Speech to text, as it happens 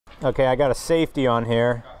Okay, I got a safety on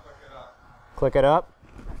here. Click it up.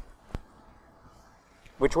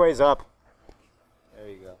 Which way's up? There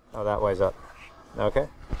you go. Oh, that way's up. Okay.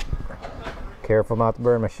 Careful not to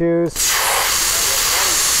burn my shoes.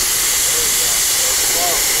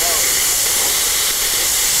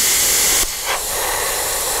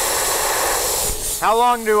 How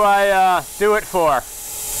long do I do it for?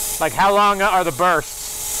 Like, how long are the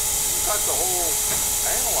bursts? Cut the whole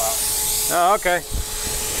panel out. Oh, okay.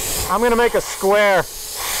 I'm gonna make a square.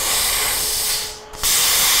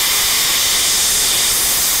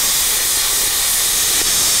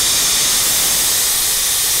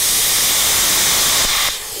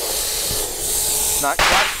 Not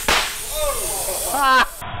cut. Ah!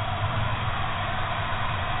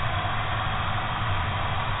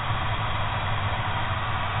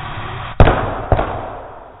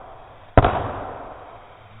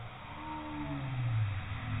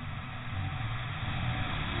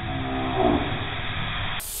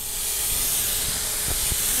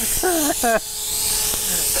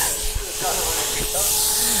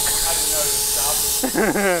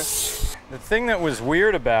 The thing that was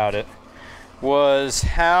weird about it was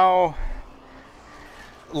how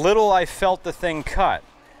little I felt the thing cut.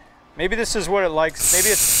 Maybe this is what it likes. Maybe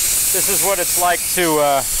this is what it's like to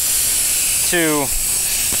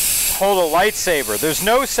hold a lightsaber. There's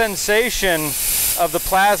no sensation of the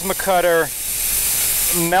plasma cutter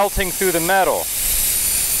melting through the metal.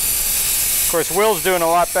 Of course, Will's doing a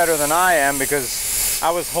lot better than I am because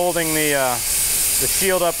I was holding the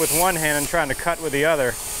shield up with one hand and trying to cut with the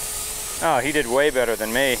other. Oh, he did way better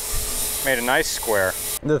than me. Made a nice square.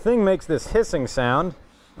 The thing makes this hissing sound,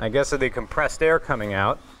 I guess of the compressed air coming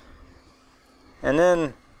out. And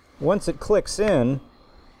then once it clicks in,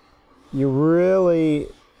 you really...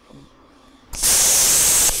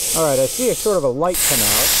 All right, I see a sort of a light come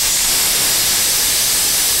out.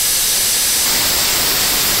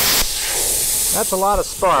 That's a lot of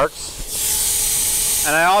sparks.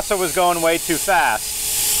 And I also was going way too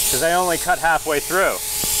fast because I only cut halfway through.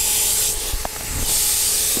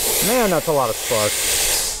 Man, that's a lot of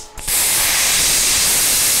sparks.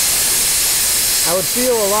 I would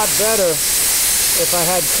feel a lot better if I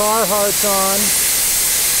had Carhartts on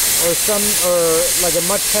or like a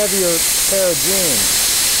much heavier pair of jeans.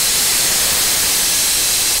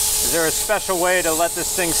 Is there a special way to let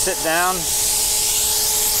this thing sit down?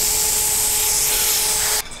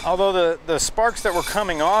 Although the sparks that were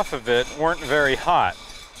coming off of it weren't very hot.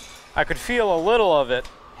 I could feel a little of it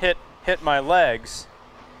hit my legs,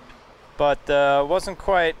 but wasn't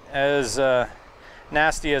quite as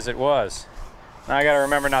nasty as it was. Now I gotta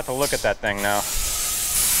remember not to look at that thing now.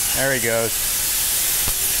 There he goes.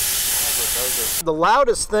 The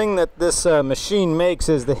loudest thing that this machine makes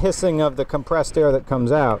is the hissing of the compressed air that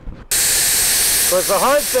comes out. But the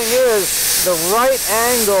hard thing is the right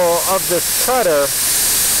angle of this cutter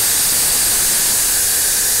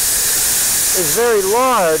is very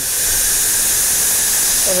large,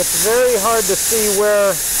 and it's very hard to see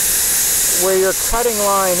where your cutting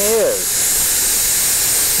line is.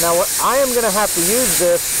 Now I am going to have to use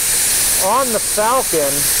this on the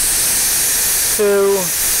Falcon to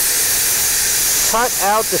cut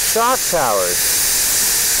out the shock towers.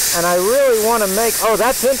 And I really want to make, oh,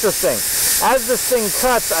 that's interesting. As this thing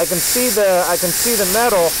cuts, I can see the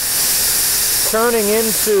metal turning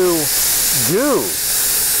into goo.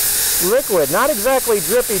 Liquid, not exactly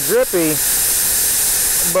drippy,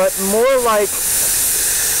 but more like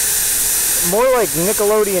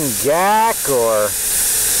Nickelodeon gack or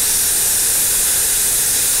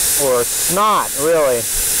snot, really.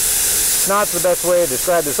 Snot's the best way to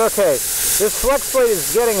describe this. Okay, this flex plate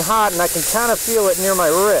is getting hot and I can kind of feel it near my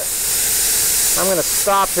wrist. I'm going to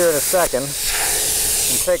stop here in a second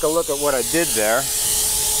and take a look at what I did there.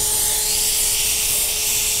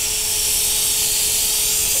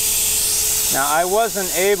 Now, I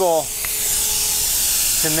wasn't able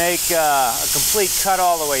to make a complete cut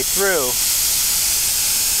all the way through,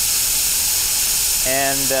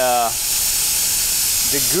 and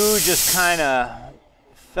the goo just kind of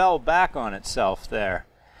fell back on itself there.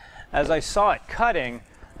 As I saw it cutting,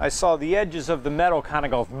 I saw the edges of the metal kind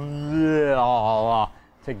of go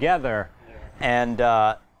together, and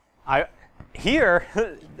here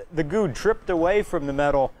the goo dripped away from the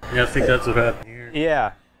metal. Yeah, I think that's what happened here.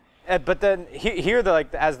 Yeah. But then here,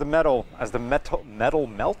 as the metal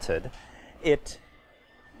melted, it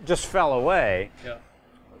just fell away. Yeah.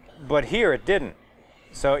 But here it didn't.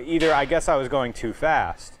 So either I guess I was going too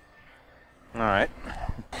fast. All right.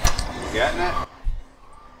 You getting it?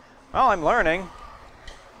 Well, I'm learning.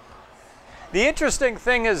 The interesting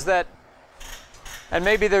thing is that And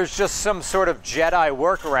maybe there's just some sort of Jedi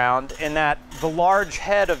workaround in that the large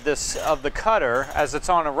head of the cutter, as it's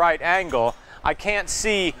on a right angle, I can't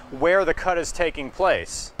see where the cut is taking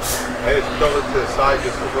place. I just tilt it to the side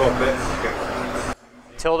just a little bit.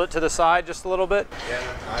 Tilt it to the side just a little bit? Yeah,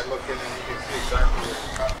 I look in and you can see exactly what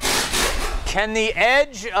the cut. Can the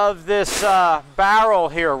edge of this barrel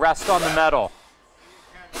here rest on the metal?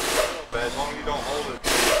 You can a little bit, as long as you don't hold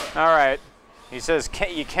it. All right. He says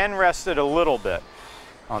you can rest it a little bit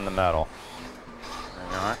on the metal.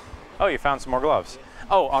 Hang on. Oh, you found some more gloves.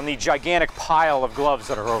 Oh, on the gigantic pile of gloves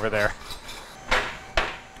that are over there.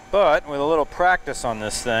 But with a little practice on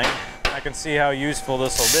this thing, I can see how useful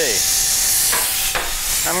this will be.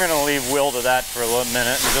 I'm going to leave Will to that for a little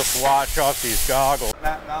minute and just watch off these goggles.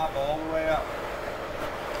 That knob all the way up.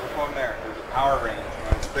 Look on there. There's a power range.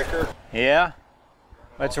 When it's thicker. Yeah.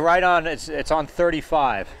 It's right on. It's on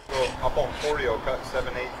 35. So up on 40, it'll cut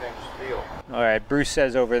 7/8 inch steel. All right. Bruce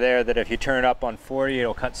says over there that if you turn it up on 40,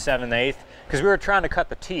 it'll cut 7/8. Because we were trying to cut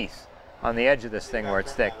the teeth on the edge of this thing where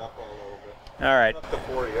it's thick. All right. Up to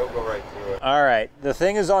 40, it'll go right through it. All right. The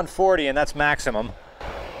thing is on 40, and that's maximum.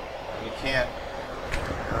 You can't.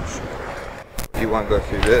 You want to go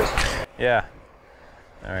through this? Yeah.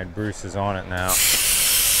 All right. Bruce is on it now.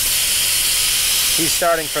 He's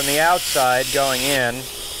starting from the outside, going in.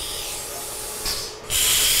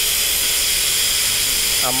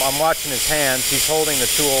 I'm watching his hands. He's holding the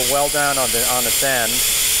tool well down on its end.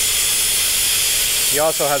 He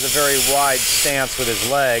also has a very wide stance with his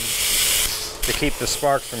leg to keep the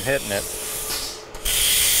sparks from hitting it.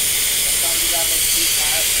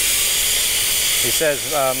 He says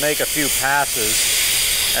make a few passes,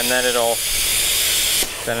 and then it'll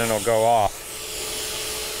go off.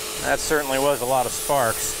 That certainly was a lot of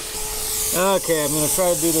sparks. Okay, I'm going to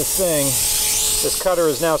try to do this thing. This cutter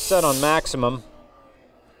is now set on maximum.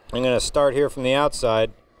 I'm going to start here from the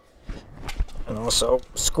outside and also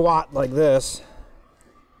squat like this.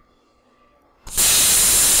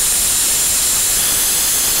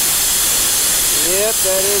 Yep,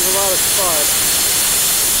 that is a lot of sparks.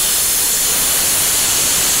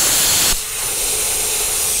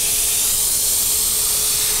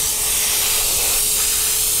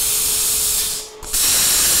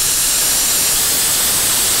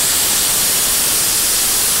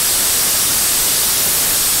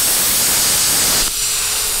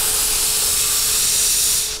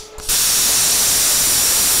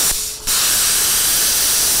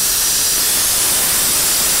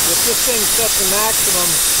 If this thing set to maximum,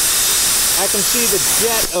 I can see the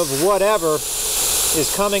jet of whatever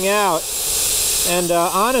is coming out, and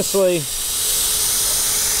honestly,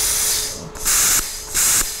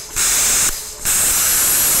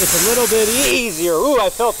 it's a little bit easier. Ooh, I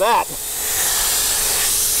felt that.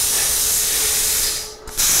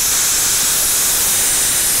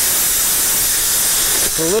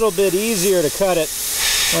 It's a little bit easier to cut it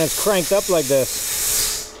when it's cranked up like this.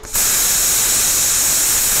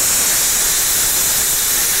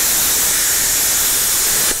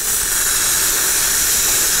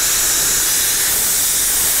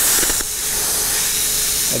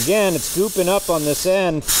 Again, it's gooping up on this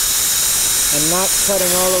end and not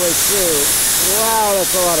cutting all the way through. Wow,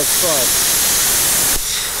 that's a lot of sparks.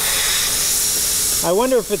 I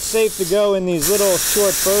wonder if it's safe to go in these little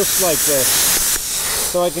short bursts like this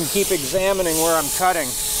so I can keep examining where I'm cutting.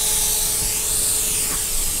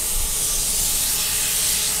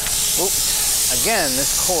 Oops. Again,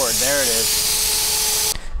 this cord, there it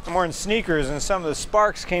is. I'm wearing sneakers and some of the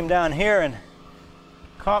sparks came down here and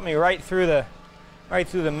caught me right through the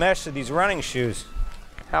mesh of these running shoes.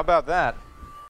 How about that?